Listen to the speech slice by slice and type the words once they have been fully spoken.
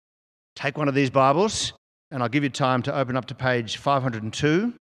take one of these Bibles, and I'll give you time to open up to page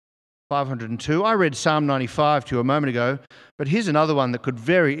 502. 502. I read Psalm 95 to you a moment ago, but here's another one that could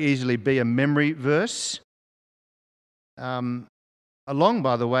very easily be a memory verse. Along,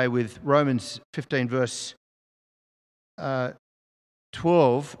 by the way, with Romans 15, verse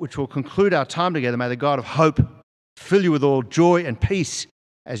 12, which will conclude our time together. May the God of hope fill you with all joy and peace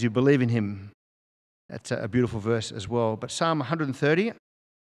as you believe in him. That's a beautiful verse as well. But Psalm 130,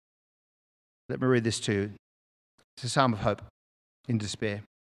 let me read this to you. It's a psalm of hope in despair.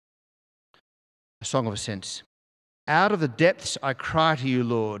 A song of ascents. Out of the depths I cry to you,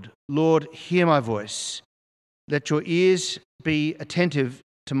 Lord. Lord, hear my voice. Let your ears be attentive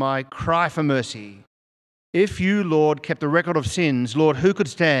to my cry for mercy. If you, Lord, kept a record of sins, Lord, who could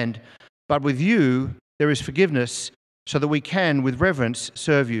stand? But with you there is forgiveness, so that we can, with reverence,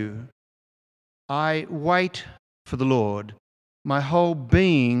 serve you. I wait for the Lord. My whole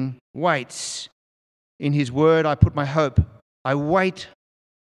being waits. In his word I put my hope. I wait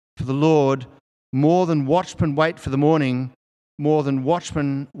for the Lord more than watchmen wait for the morning, more than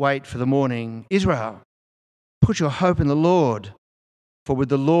watchmen wait for the morning. Israel, put your hope in the Lord, for with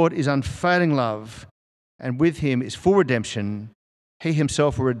the Lord is unfailing love, and with him is full redemption. He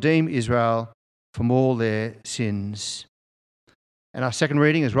himself will redeem Israel from all their sins. And our second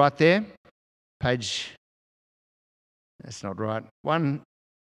reading is right there, page, that's not right, 1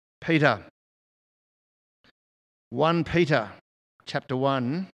 Peter. 1 Peter, chapter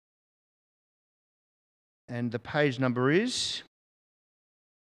 1, and the page number is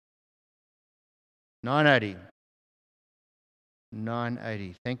 980.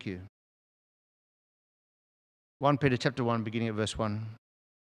 980, thank you. 1 Peter chapter 1, beginning at verse 1.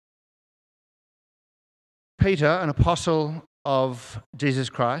 Peter, an apostle of Jesus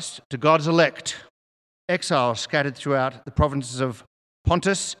Christ, to God's elect, exiles scattered throughout the provinces of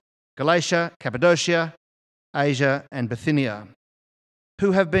Pontus, Galatia, Cappadocia, Asia, and Bithynia,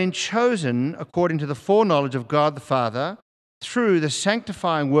 who have been chosen according to the foreknowledge of God the Father, through the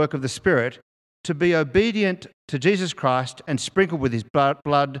sanctifying work of the Spirit, to be obedient to Jesus Christ and sprinkled with his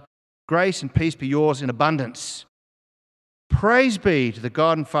blood, grace and peace be yours in abundance. Praise be to the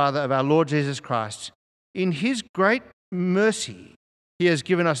God and Father of our Lord Jesus Christ. In his great mercy, he has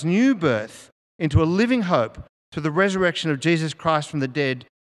given us new birth into a living hope through the resurrection of Jesus Christ from the dead,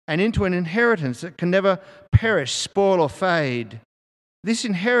 and into an inheritance that can never perish, spoil, or fade. This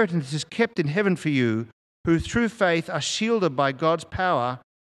inheritance is kept in heaven for you, who through faith are shielded by God's power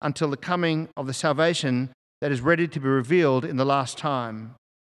until the coming of the salvation that is ready to be revealed in the last time.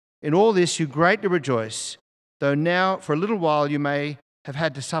 In all this you greatly rejoice, though now for a little while you may have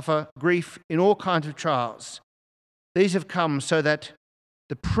had to suffer grief in all kinds of trials. These have come so that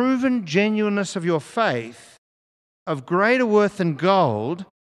the proven genuineness of your faith, of greater worth than gold,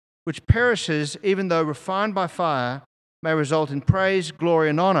 which perishes even though refined by fire, may result in praise, glory,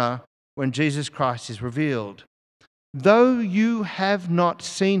 and honour when Jesus Christ is revealed. Though you have not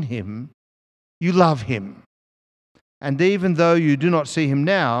seen him, you love him. And even though you do not see him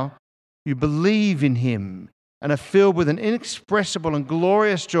now, you believe in him and are filled with an inexpressible and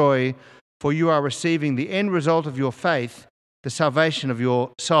glorious joy, for you are receiving the end result of your faith, the salvation of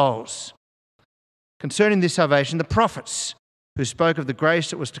your souls. Concerning this salvation, the prophets who spoke of the grace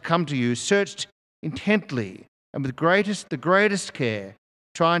that was to come to you searched intently and with the greatest care,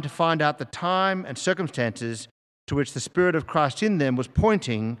 trying to find out the time and circumstances to which the Spirit of Christ in them was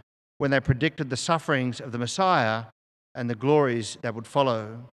pointing when they predicted the sufferings of the Messiah and the glories that would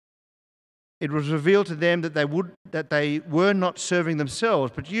follow. It was revealed to them that they were not serving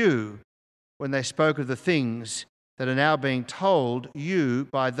themselves, but you, when they spoke of the things that are now being told you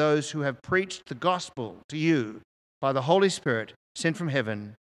by those who have preached the gospel to you by the Holy Spirit sent from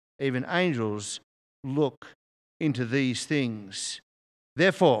heaven. Even angels look into these things.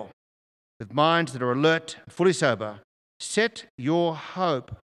 Therefore, with minds that are alert and fully sober, set your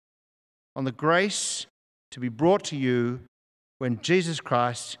hope on the grace to be brought to you when Jesus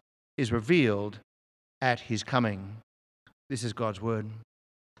Christ is revealed at his coming. This is God's word.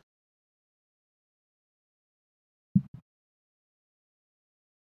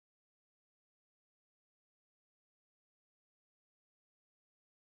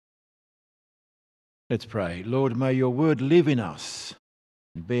 Let's pray. Lord, may your word live in us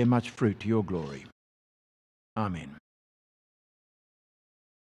and bear much fruit to your glory. Amen.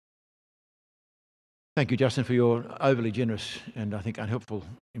 Thank you, Justin, for your overly generous and I think unhelpful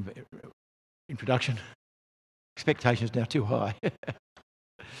introduction. Expectations now too high.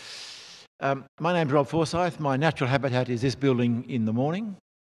 My name's Rob Forsyth. My natural habitat is this building in the morning,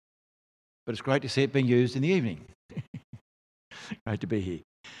 but it's great to see it being used in the evening. Great to be here.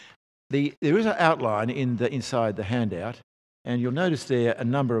 There is an outline inside the handout, and you'll notice there a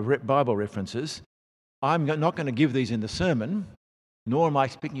number of Bible references. I'm not going to give these in the sermon, nor am I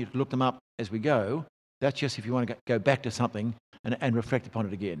expecting you to look them up as we go. That's just if you want to go back to something and reflect upon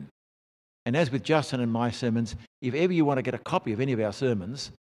it again. And as with Justin and my sermons, if ever you want to get a copy of any of our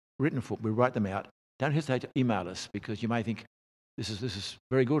sermons, written for, we write them out, don't hesitate to email us, because you may think, this is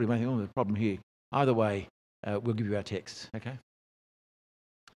very good. You may think, oh, there's a problem here. Either way, we'll give you our texts, okay?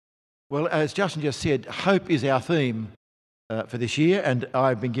 Well, as Justin just said, hope is our theme for this year, and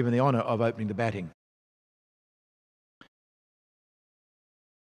I've been given the honour of opening the batting.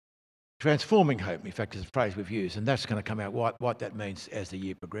 Transforming hope, in fact, is a phrase we've used, and that's going to come out what that means as the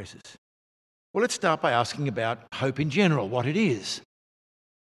year progresses. Well, let's start by asking about hope in general, what it is.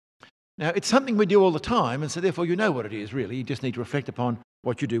 Now, it's something we do all the time, and so therefore you know what it is, really. You just need to reflect upon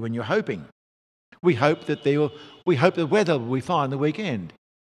what you do when you're hoping. We hope that the weather will be fine the weekend.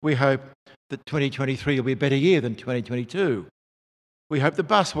 We hope that 2023 will be a better year than 2022. We hope the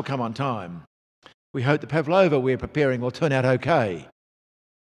bus will come on time. We hope the pavlova we're preparing will turn out okay.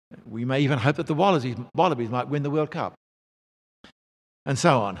 We may even hope that the Wallabies might win the World Cup. And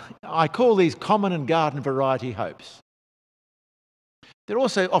so on. I call these common and garden variety hopes. There are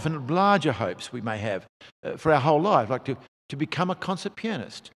also often larger hopes we may have for our whole life, like to become a concert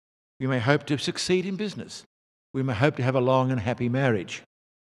pianist. We may hope to succeed in business. We may hope to have a long and happy marriage.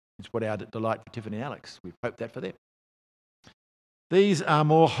 It's what our delight for Tiffany and Alex. We've hoped that for them. These are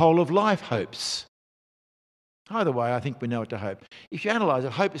more whole-of-life hopes. Either way, I think we know what to hope. If you analyse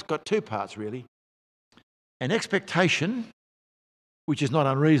it, hope has got two parts, really. An expectation, which is not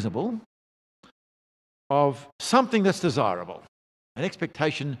unreasonable, of something that's desirable. An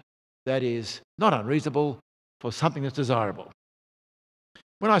expectation that is not unreasonable for something that's desirable.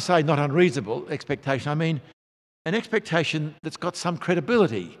 When I say not unreasonable expectation, I mean an expectation that's got some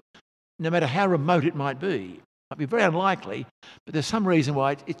credibility, no matter how remote it might be. It might be very unlikely, but there's some reason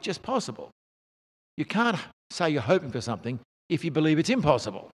why it's just possible. You can't say you're hoping for something if you believe it's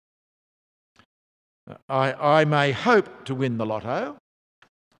impossible. I may hope to win the lotto,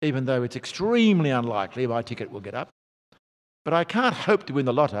 even though it's extremely unlikely my ticket will get up, but I can't hope to win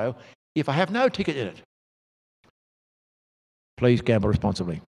the lotto if I have no ticket in it. Please gamble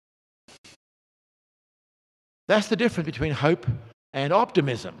responsibly. That's the difference between hope and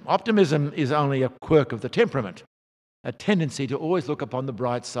optimism. Optimism is only a quirk of the temperament, a tendency to always look upon the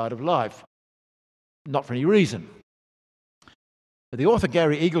bright side of life, not for any reason. The author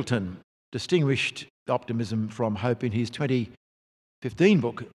Gary Eagleton distinguished optimism from hope in his 2015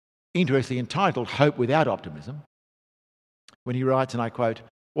 book, interestingly entitled Hope Without Optimism, when he writes, and I quote,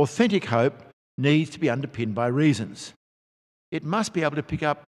 "Authentic hope needs to be underpinned by reasons. It must be able to pick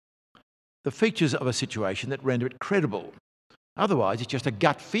up the features of a situation that render it credible. Otherwise, it's just a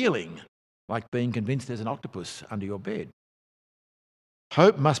gut feeling, like being convinced there's an octopus under your bed.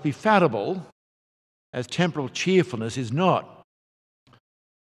 Hope must be fallible, as temporal cheerfulness is not.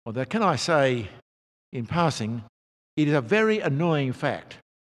 Although, can I say, in passing, it is a very annoying fact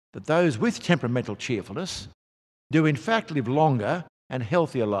that those with temperamental cheerfulness do in fact live longer and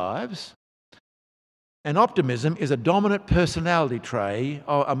healthier lives, and optimism is a dominant personality trait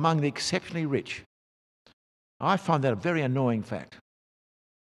among the exceptionally rich. I find that a very annoying fact.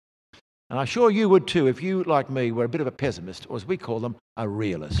 And I'm sure you would too if you, like me, were a bit of a pessimist, or as we call them, a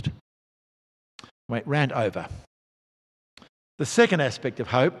realist. Wait, rant over. The second aspect of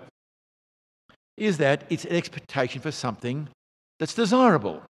hope is that it's an expectation for something that's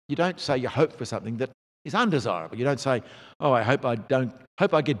desirable. You don't say you hope for something that is undesirable. You don't say, oh, I hope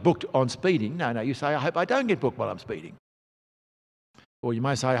I get booked on speeding. No, you say, I hope I don't get booked while I'm speeding. Or you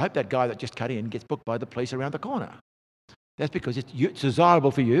may say, I hope that guy that just cut in gets booked by the police around the corner. That's because it's desirable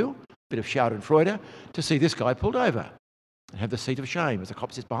for you, a bit of schadenfreude, to see this guy pulled over and have the seat of shame as the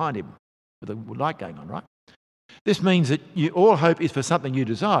cop sits behind him with the light going on, right? This means that all hope is for something you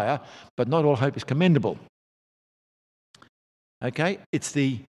desire, but not all hope is commendable. Okay? It's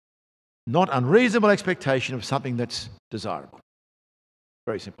the not unreasonable expectation of something that's desirable.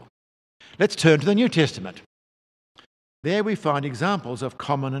 Very simple. Let's turn to the New Testament. There we find examples of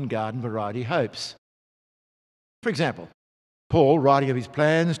common and garden variety hopes. For example, Paul, writing of his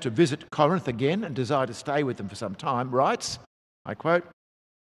plans to visit Corinth again and desire to stay with them for some time, writes, I quote,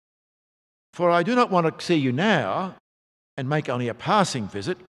 "For I do not want to see you now and make only a passing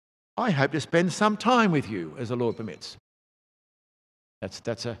visit. I hope to spend some time with you as the Lord permits."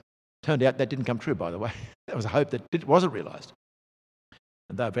 Turned out that didn't come true, by the way. That was a hope that wasn't realised.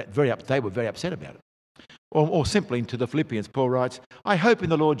 And they were very upset about it. Or simply to the Philippians, Paul writes, "I hope in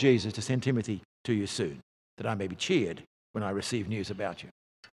the Lord Jesus to send Timothy to you soon, that I may be cheered when I receive news about you."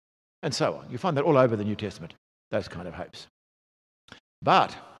 and so on. You find that all over the New Testament, those kind of hopes.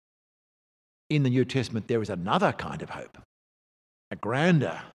 But in the New Testament, there is another kind of hope, a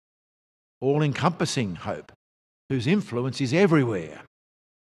grander, all-encompassing hope, whose influence is everywhere.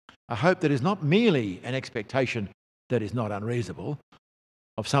 A hope that is not merely an expectation that is not unreasonable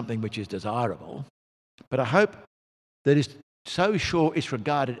of something which is desirable, but a hope that is so sure it's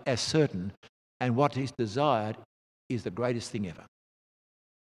regarded as certain, and what is desired is the greatest thing ever.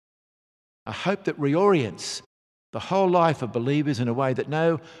 A hope that reorients the whole life of believers in a way that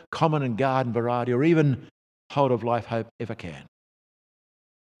no common and garden variety or even whole-of-life hope ever can.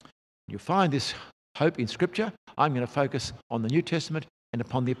 You'll find this hope in Scripture. I'm going to focus on the New Testament and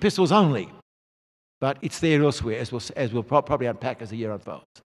upon the epistles only, but it's there elsewhere, as we'll probably unpack as the year unfolds.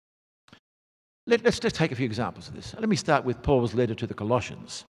 Let's just take a few examples of this. Let me start with Paul's letter to the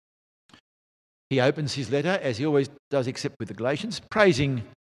Colossians. He opens his letter, as he always does, except with the Galatians,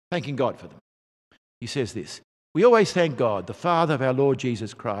 thanking God for them. He says this: "We always thank God, the Father of our Lord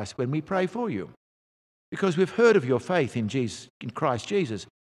Jesus Christ, when we pray for you, because we've heard of your faith in Christ Jesus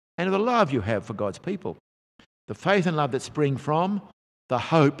and of the love you have for God's people, the faith and love that spring from the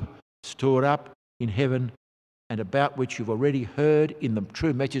hope stored up in heaven and about which you've already heard in the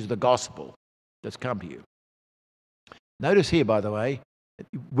true message of the gospel that's come to you." Notice here, by the way,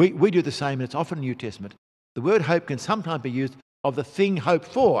 we do the same, and it's often in the New Testament. The word hope can sometimes be used of the thing hoped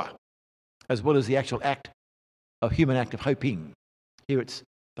for, as well as the actual human act of hoping. Here it's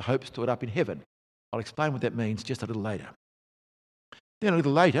the hope stored up in heaven. I'll explain what that means just a little later. Then a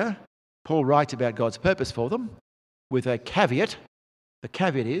little later, Paul writes about God's purpose for them with a caveat. The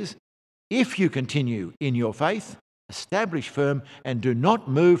caveat is, if you continue in your faith, establish firm, and do not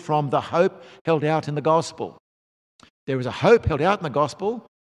move from the hope held out in the gospel. There is a hope held out in the gospel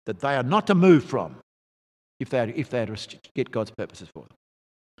that they are not to move from if they are to get God's purposes for them.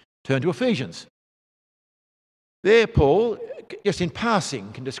 Turn to Ephesians. There, Paul, just in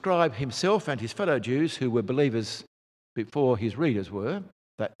passing, can describe himself and his fellow Jews, who were believers before his readers were,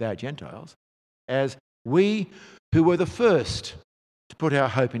 that they are Gentiles, as we who were the first to put our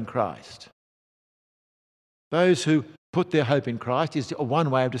hope in Christ. Those who put their hope in Christ is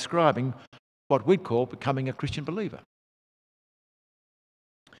one way of describing what we'd call becoming a Christian believer.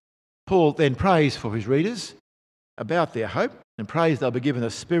 Paul then prays for his readers about their hope and prays they'll be given a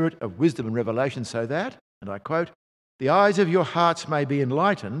spirit of wisdom and revelation so that, and I quote, "the eyes of your hearts may be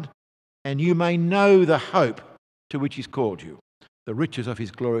enlightened and you may know the hope to which he's called you, the riches of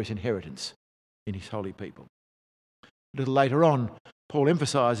his glorious inheritance in his holy people." A little later on, Paul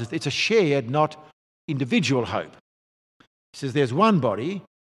emphasises it's a shared, not individual hope. He says there's one body,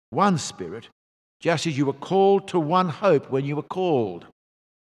 one spirit, just as you were called to one hope when you were called.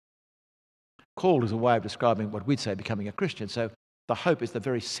 Called is a way of describing what we'd say becoming a Christian. So the hope is the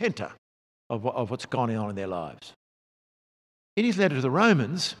very centre of what's gone on in their lives. In his letter to the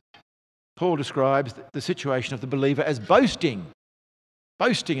Romans, Paul describes the situation of the believer as boasting.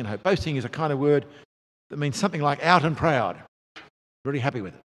 Boasting in hope. Boasting is a kind of word that means something like out and proud. Really happy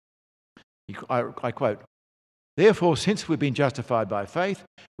with it. I quote, "Therefore, since we've been justified by faith,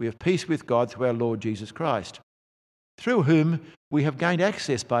 we have peace with God through our Lord Jesus Christ, through whom we have gained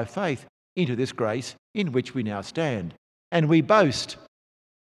access by faith into this grace in which we now stand. And we boast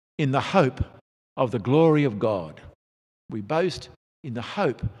in the hope of the glory of God." We boast in the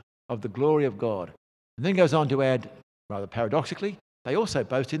hope of the glory of God. And then goes on to add, rather paradoxically, they also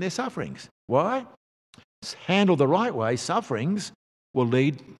boast in their sufferings. Why? Handled the right way, sufferings will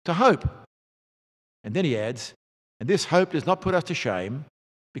lead to hope. And then he adds, "And this hope does not put us to shame,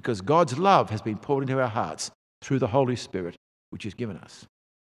 because God's love has been poured into our hearts through the Holy Spirit, which is given us."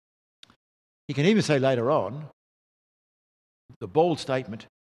 He can even say later on, the bold statement,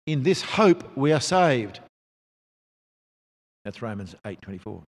 "In this hope we are saved." That's Romans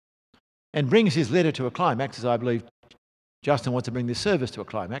 8:24. And brings his letter to a climax, as I believe Justin wants to bring this service to a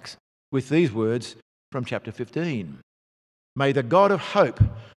climax, with these words from chapter 15. "May the God of hope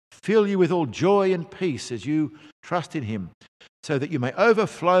fill you with all joy and peace as you trust in him, so that you may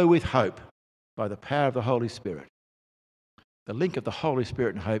overflow with hope by the power of the Holy Spirit." The link of the Holy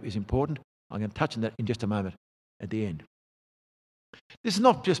Spirit and hope is important. I'm going to touch on that in just a moment at the end. This is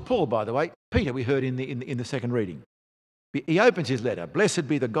not just Paul, by the way. Peter, we heard in the second reading. He opens his letter, "Blessed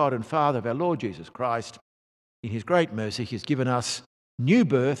be the God and Father of our Lord Jesus Christ. In his great mercy, he has given us new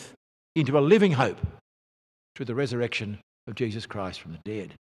birth into a living hope through the resurrection of Jesus Christ from the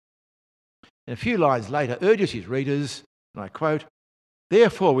dead." And a few lines later, urges his readers, and I quote,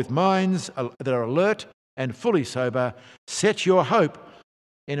 "Therefore, with minds that are alert and fully sober, set your hope,"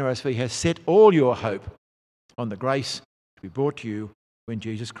 NRSV has set all your hope, "on the grace to be brought to you when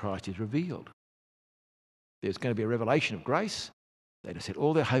Jesus Christ is revealed. There's going to be a revelation of grace. They just set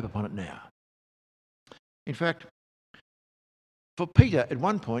all their hope upon it now. In fact, for Peter, at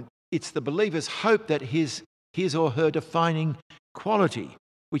one point, it's the believer's hope that his or her defining quality,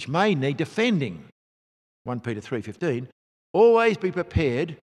 which may need defending. 1 Peter 3:15, always be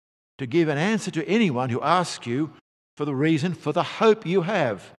prepared to give an answer to anyone who asks you for the reason for the hope you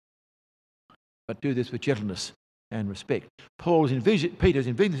have. But do this with gentleness and respect. Peter's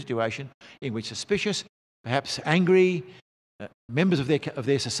envisaging a situation in which suspicious, perhaps angry members of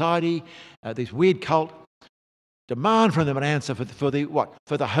their society, this weird cult, demand from them an answer for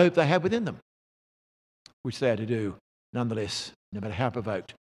the hope they have within them, which they are to do nonetheless, no matter how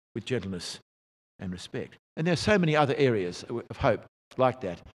provoked, with gentleness and respect. And there are so many other areas of hope like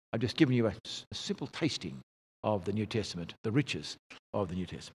that. I've just given you a simple tasting of the New Testament, the riches of the New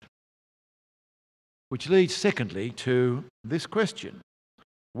Testament. Which leads, secondly, to this question.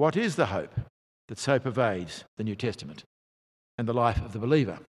 What is the hope that so pervades the New Testament and the life of the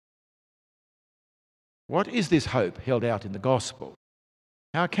believer? What is this hope held out in the gospel?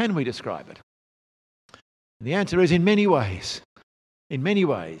 How can we describe it? And the answer is in many ways. In many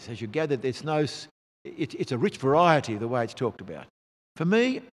ways. As you gather, it's a rich variety the way it's talked about. For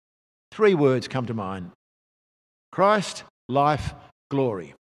me, 3 words come to mind. Christ, life,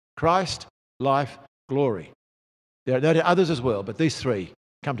 glory. Christ, life, glory. There are others as well, but these 3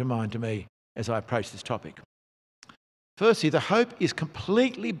 come to mind to me as I approach this topic. Firstly, the hope is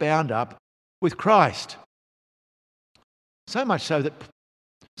completely bound up with Christ. So much so that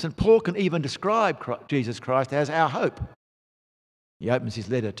St. Paul can even describe Jesus Christ as our hope. He opens his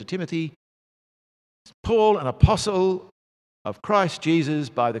letter to Timothy. Paul, an apostle of Christ Jesus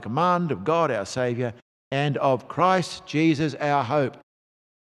by the command of God our Saviour, and of Christ Jesus our hope.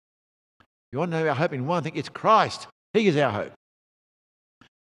 You want to know our hope in one thing? It's Christ. He is our hope.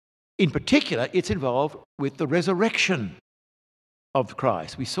 In particular, it's involved with the resurrection of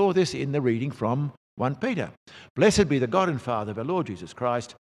Christ. We saw this in the reading from 1 Peter. Blessed be the God and Father of our Lord Jesus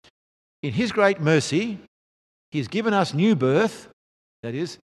Christ. In his great mercy, he has given us new birth. That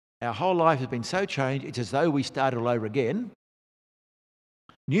is, our whole life has been so changed, it's as though we started all over again.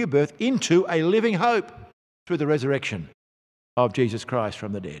 New birth into a living hope through the resurrection of Jesus Christ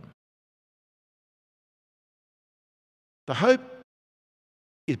from the dead. The hope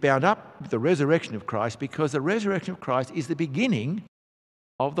is bound up with the resurrection of Christ because the resurrection of Christ is the beginning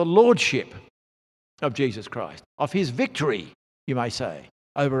of the lordship of Jesus Christ, of his victory, you may say,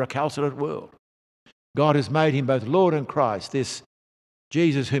 over a recalcitrant world. God has made him both Lord and Christ, this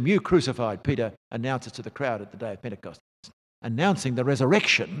Jesus whom you crucified, Peter announces to the crowd at the day of Pentecost, announcing the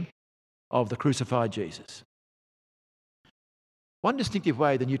resurrection of the crucified Jesus. One distinctive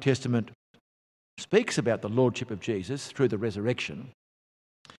way the New Testament speaks about the lordship of Jesus through the resurrection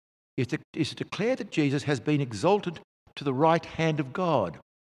is to declare that Jesus has been exalted to the right hand of God.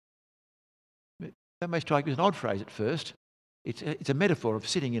 That may strike you as an odd phrase at first. It's a metaphor of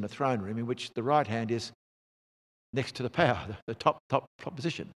sitting in a throne room in which the right hand is next to the power, the top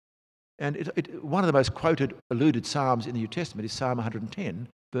position. And one of the most quoted, alluded psalms in the New Testament is Psalm 110,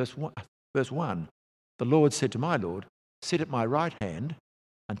 verse 1. The Lord said to my Lord, sit at my right hand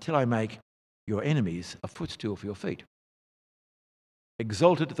until I make your enemies a footstool for your feet.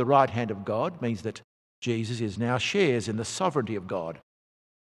 Exalted to the right hand of God means that Jesus now shares in the sovereignty of God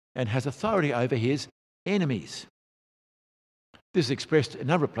and has authority over his enemies. This is expressed in a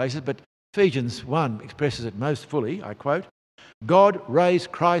number of places, but Ephesians 1 expresses it most fully. I quote, God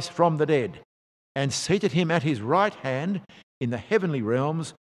raised Christ from the dead and seated him at his right hand in the heavenly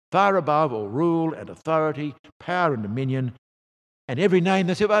realms, far above all rule and authority, power and dominion, and every name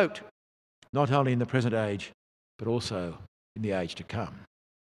that's evoked, not only in the present age, but also in the age to come.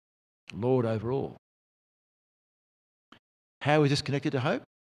 Lord over all. How is this connected to hope?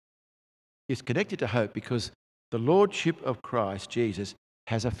 It's connected to hope because the lordship of Christ Jesus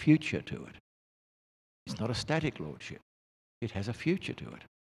has a future to it. It's not a static lordship. It has a future to it,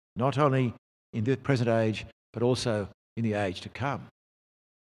 not only in the present age, but also in the age to come.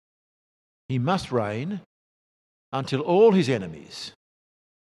 He must reign until all his enemies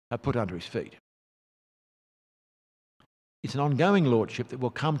are put under his feet. It's an ongoing lordship that will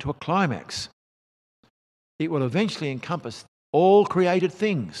come to a climax. It will eventually encompass all created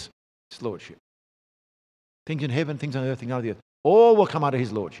things, his lordship. Things in heaven, things on earth, things under the earth. All will come under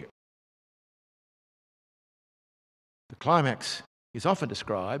his lordship. The climax is often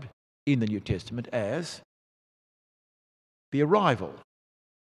described in the New Testament as the arrival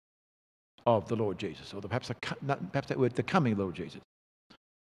of the Lord Jesus, or perhaps that word, the coming Lord Jesus.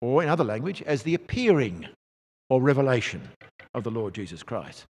 Or in other language, as the appearing or revelation of the Lord Jesus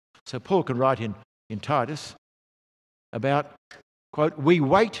Christ. So Paul can write in Titus about, quote, "We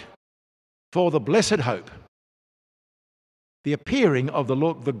wait for the blessed hope, the appearing of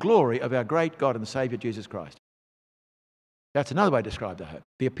the glory of our great God and Saviour Jesus Christ." That's another way to describe the hope,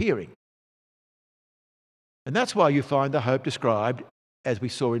 the appearing. And that's why you find the hope described, as we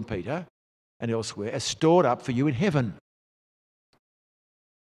saw in Peter and elsewhere, as stored up for you in heaven.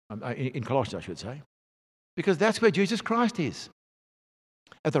 In Colossians, I should say. Because that's where Jesus Christ is,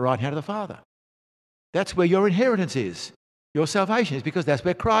 at the right hand of the Father. That's where your inheritance is. Your salvation is, because that's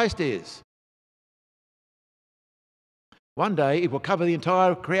where Christ is. One day it will cover the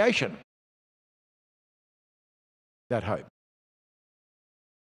entire creation, that hope.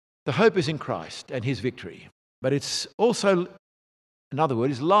 The hope is in Christ and his victory. But it's also, another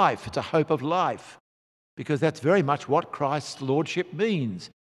word, is life. It's a hope of life, because that's very much what Christ's lordship means.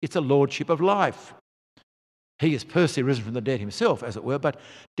 It's a lordship of life. He is personally risen from the dead himself, as it were, but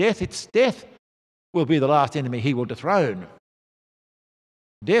death will be the last enemy he will dethrone.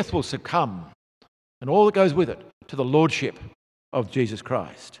 Death will succumb, and all that goes with it, to the lordship of Jesus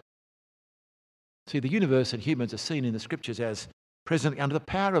Christ. See, the universe and humans are seen in the Scriptures as presently under the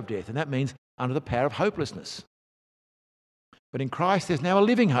power of death, and that means under the power of hopelessness. But in Christ there's now a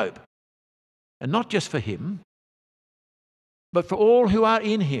living hope, and not just for him, but for all who are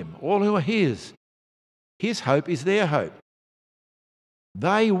in him, all who are his. His hope is their hope.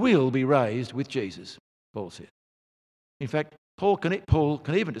 They will be raised with Jesus, Paul says. In fact, Paul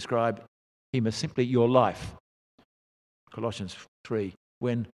can even describe him as simply your life. Colossians 3,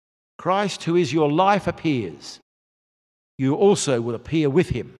 when Christ, who is your life, appears, you also will appear with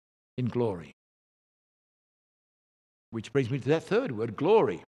him in glory. Which brings me to that third word,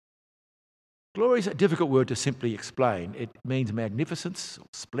 glory. Glory is a difficult word to simply explain. It means magnificence,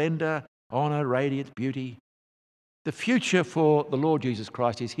 splendour, honour, radiance, beauty. The future for the Lord Jesus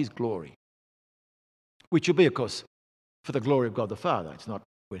Christ is his glory, which will be, of course, for the glory of God the Father. It's not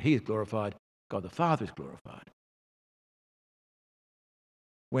when he is glorified, God the Father is glorified.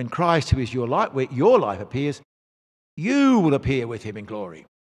 When Christ, who is your life, where your life appears, you will appear with him in glory.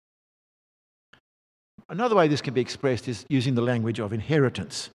 Another way this can be expressed is using the language of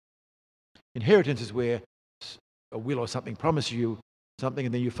inheritance. Inheritance is where a will or something promises you something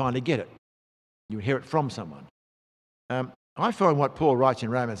and then you finally get it. You inherit from someone. I find what Paul writes in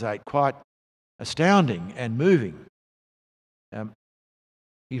Romans 8 quite astounding and moving.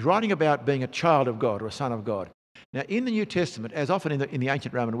 He's writing about being a child of God or a son of God. Now, in the New Testament, as often in the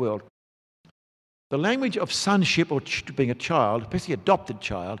ancient Roman world, the language of sonship or being a child, especially adopted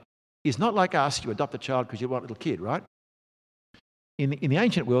child, is not like us. You adopt a child because you want a little kid, right? In the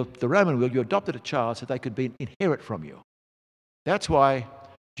ancient world, the Roman world, you adopted a child so they could inherit from you. That's why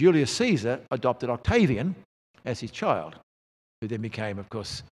Julius Caesar adopted Octavian as his child, who then became, of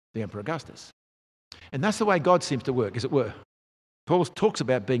course, the Emperor Augustus. And that's the way God seems to work, as it were. Paul talks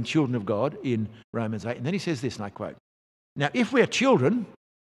about being children of God in Romans 8, and then he says this, and I quote, "Now, if we are children,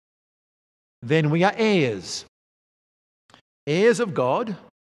 then we are heirs, heirs of God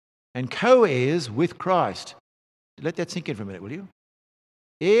and co-heirs with Christ." Let that sink in for a minute, will you?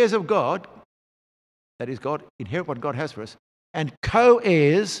 Heirs of God, that is, God, inherit what God has for us, and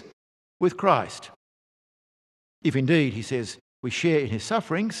co-heirs with Christ. If indeed, he says, we share in his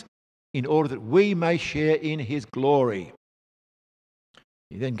sufferings, in order that we may share in his glory.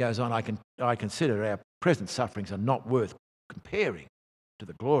 He then goes on, I consider our present sufferings are not worth comparing to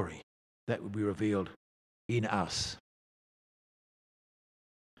the glory that will be revealed in us.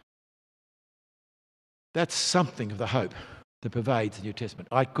 That's something of the hope that pervades the New Testament.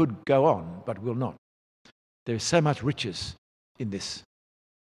 I could go on, but will not. There is so much riches in this.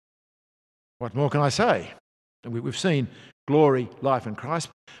 What more can I say? We've seen glory, life in Christ,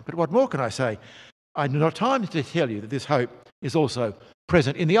 but what more can I say? I do not have time to tell you that this hope is also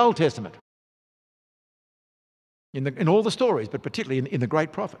present in the Old Testament, in all the stories, but particularly in the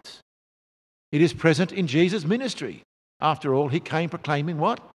great prophets. It is present in Jesus' ministry. After all, he came proclaiming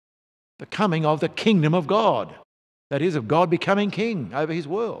what? The coming of the kingdom of God. That is, of God becoming king over his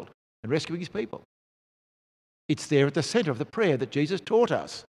world and rescuing his people. It's there at the centre of the prayer that Jesus taught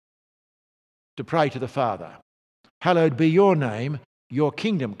us to pray to the Father. Hallowed be your name, your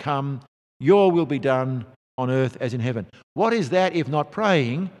kingdom come, your will be done on earth as in heaven. What is that if not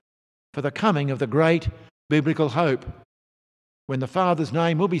praying for the coming of the great biblical hope, when the Father's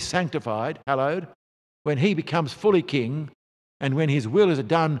name will be sanctified, hallowed, when he becomes fully king, and when his will is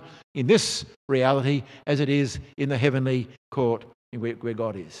done in this reality as it is in the heavenly court where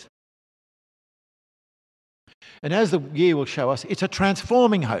God is. And as the year will show us, it's a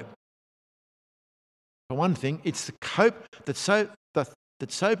transforming hope. For one thing, it's the hope that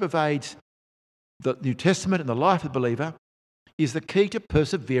so pervades the New Testament and the life of the believer is the key to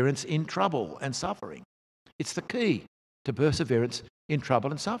perseverance in trouble and suffering. It's the key to perseverance in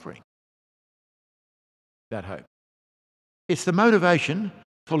trouble and suffering. That hope. It's the motivation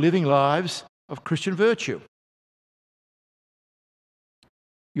for living lives of Christian virtue.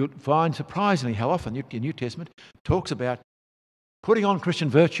 You'll find surprisingly how often the New Testament talks about putting on Christian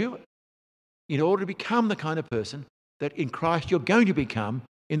virtue in order to become the kind of person that in Christ you're going to become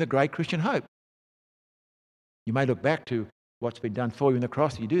in the great Christian hope. You may look back to what's been done for you in the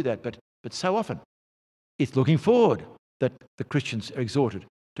cross, you do that, but so often it's looking forward that the Christians are exhorted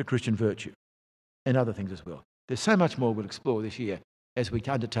to Christian virtue and other things as well. There's so much more we'll explore this year as we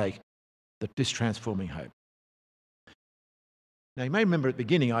undertake this transforming hope. Now, you may remember at the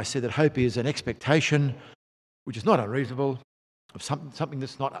beginning I said that hope is an expectation which is not unreasonable of something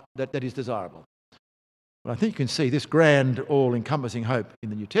that's not that is desirable. Well, I think you can see this grand, all-encompassing hope in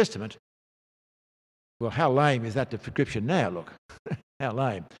the New Testament. Well, how lame is that description now? Look, how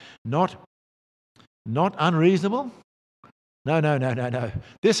lame. Not unreasonable? No.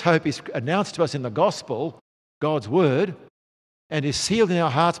 This hope is announced to us in the gospel, God's word, and is sealed in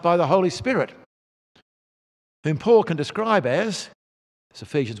our hearts by the Holy Spirit, whom Paul can describe as, it's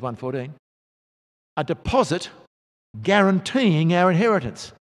Ephesians 1:14, a deposit guaranteeing our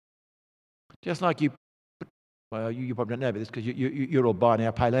inheritance. Just like you probably don't know about this because you're all buy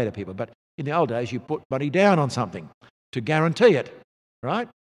now, pay later people, but in the old days you put money down on something to guarantee it, right?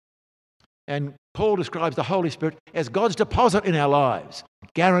 And Paul describes the Holy Spirit as God's deposit in our lives,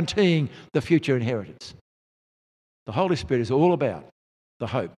 guaranteeing the future inheritance. The Holy Spirit is all about the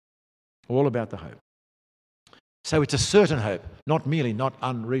hope, all about the hope. So it's a certain hope, not merely not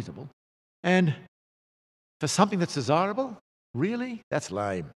unreasonable. And for something that's desirable, really, that's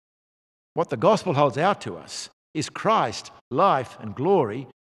lame. What the gospel holds out to us is Christ, life and glory,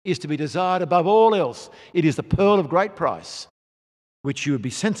 is to be desired above all else. It is the pearl of great price, which you would be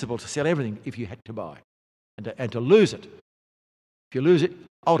sensible to sell everything if you had to buy, and to lose it. If you lose it,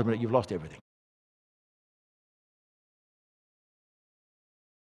 ultimately you've lost everything.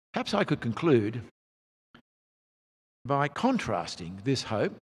 Perhaps I could conclude by contrasting this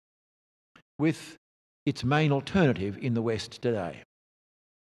hope with its main alternative in the West today.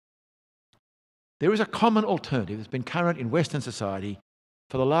 There is a common alternative that's been current in Western society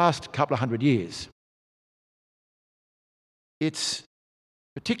for the last couple of hundred years. It's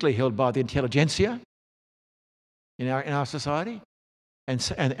particularly held by the intelligentsia in our society and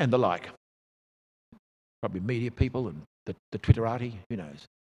the like. Probably media people and the Twitterati, who knows.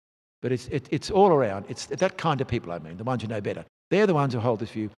 But it's all around. It's that kind of people, I mean, the ones who know better. They're the ones who hold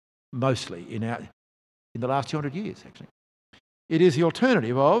this view mostly in the last 200 years, actually. It is the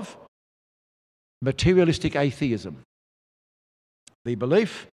alternative of materialistic atheism. The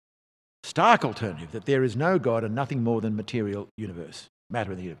belief, stark alternative, that there is no God and nothing more than material universe,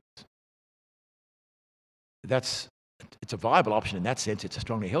 matter in the universe. It's a viable option in that sense. It's a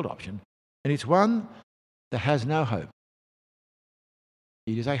strongly held option. And it's one that has no hope.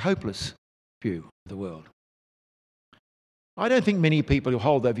 It is a hopeless view of the world. I don't think many people who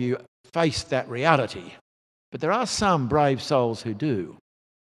hold that view face that reality, but there are some brave souls who do.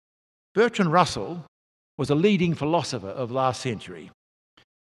 Bertrand Russell was a leading philosopher of last century.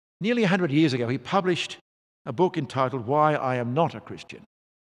 Nearly 100 years ago, he published a book entitled Why I Am Not a Christian.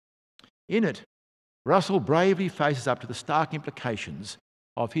 In it, Russell bravely faces up to the stark implications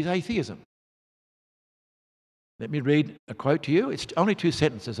of his atheism. Let me read a quote to you. It's only 2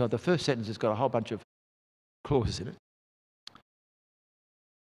 sentences. The first sentence has got a whole bunch of clauses in it.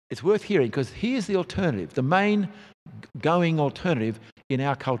 It's worth hearing because here's the alternative, the main going alternative in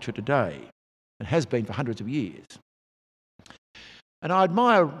our culture today, and has been for hundreds of years. And I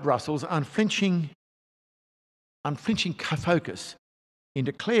admire Russell's unflinching focus in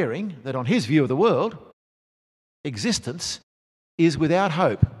declaring that on his view of the world, existence is without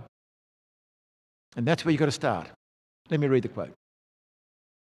hope. And that's where you've got to start. Let me read the quote.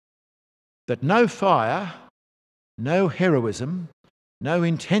 That no fire, no heroism, no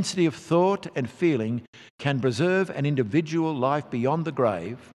intensity of thought and feeling can preserve an individual life beyond the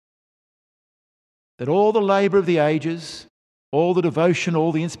grave. That all the labour of the ages, all the devotion,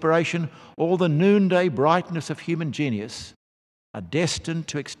 all the inspiration, all the noonday brightness of human genius are destined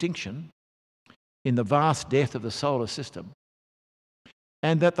to extinction in the vast death of the solar system.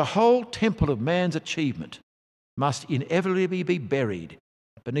 And that the whole temple of man's achievement must inevitably be buried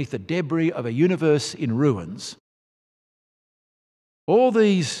beneath the debris of a universe in ruins. All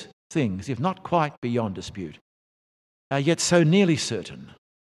these things, if not quite beyond dispute, are yet so nearly certain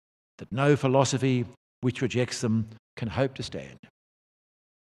that no philosophy, which rejects them can hope to stand.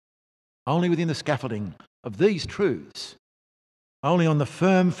 Only within the scaffolding of these truths, only on the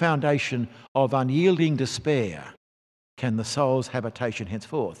firm foundation of unyielding despair, can the soul's habitation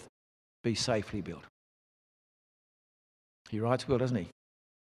henceforth be safely built. He writes well, doesn't he?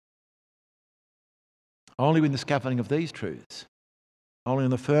 Only within the scaffolding of these truths, only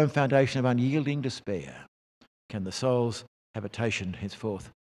on the firm foundation of unyielding despair, can the soul's habitation henceforth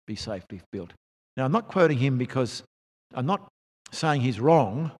be safely built. Now, I'm not quoting him because I'm not saying he's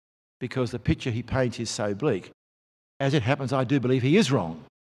wrong because the picture he paints is so bleak. As it happens, I do believe he is wrong.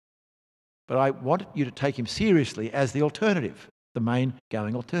 But I want you to take him seriously as the alternative, the main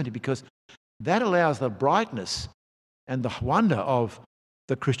going alternative, because that allows the brightness and the wonder of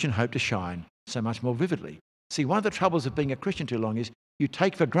the Christian hope to shine so much more vividly. See, one of the troubles of being a Christian too long is you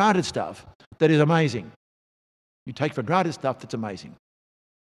take for granted stuff that is amazing. You take for granted stuff that's amazing.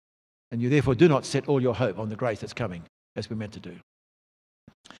 And you therefore do not set all your hope on the grace that's coming, as we're meant to do.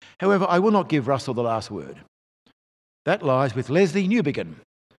 However, I will not give Russell the last word. That lies with Leslie Newbigin,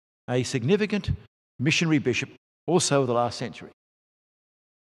 a significant missionary bishop also of the last century.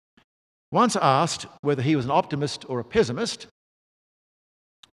 Once asked whether he was an optimist or a pessimist,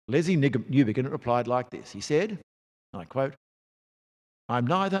 Leslie Newbigin replied like this. He said, and I quote, "I'm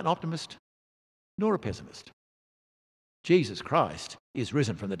neither an optimist nor a pessimist. Jesus Christ is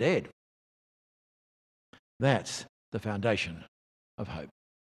risen from the dead." That's the foundation of hope.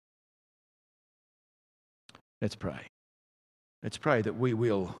 Let's pray. Let's pray that we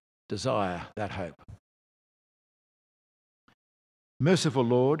will desire that hope. Merciful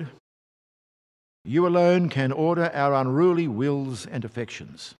Lord, you alone can order our unruly wills and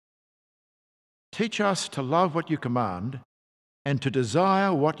affections. Teach us to love what you command and to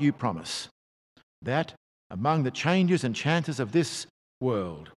desire what you promise, that among the changes and chances of this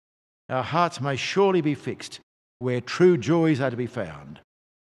world, our hearts may surely be fixed where true joys are to be found.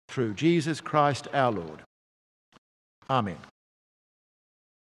 Through Jesus Christ our Lord. Amen.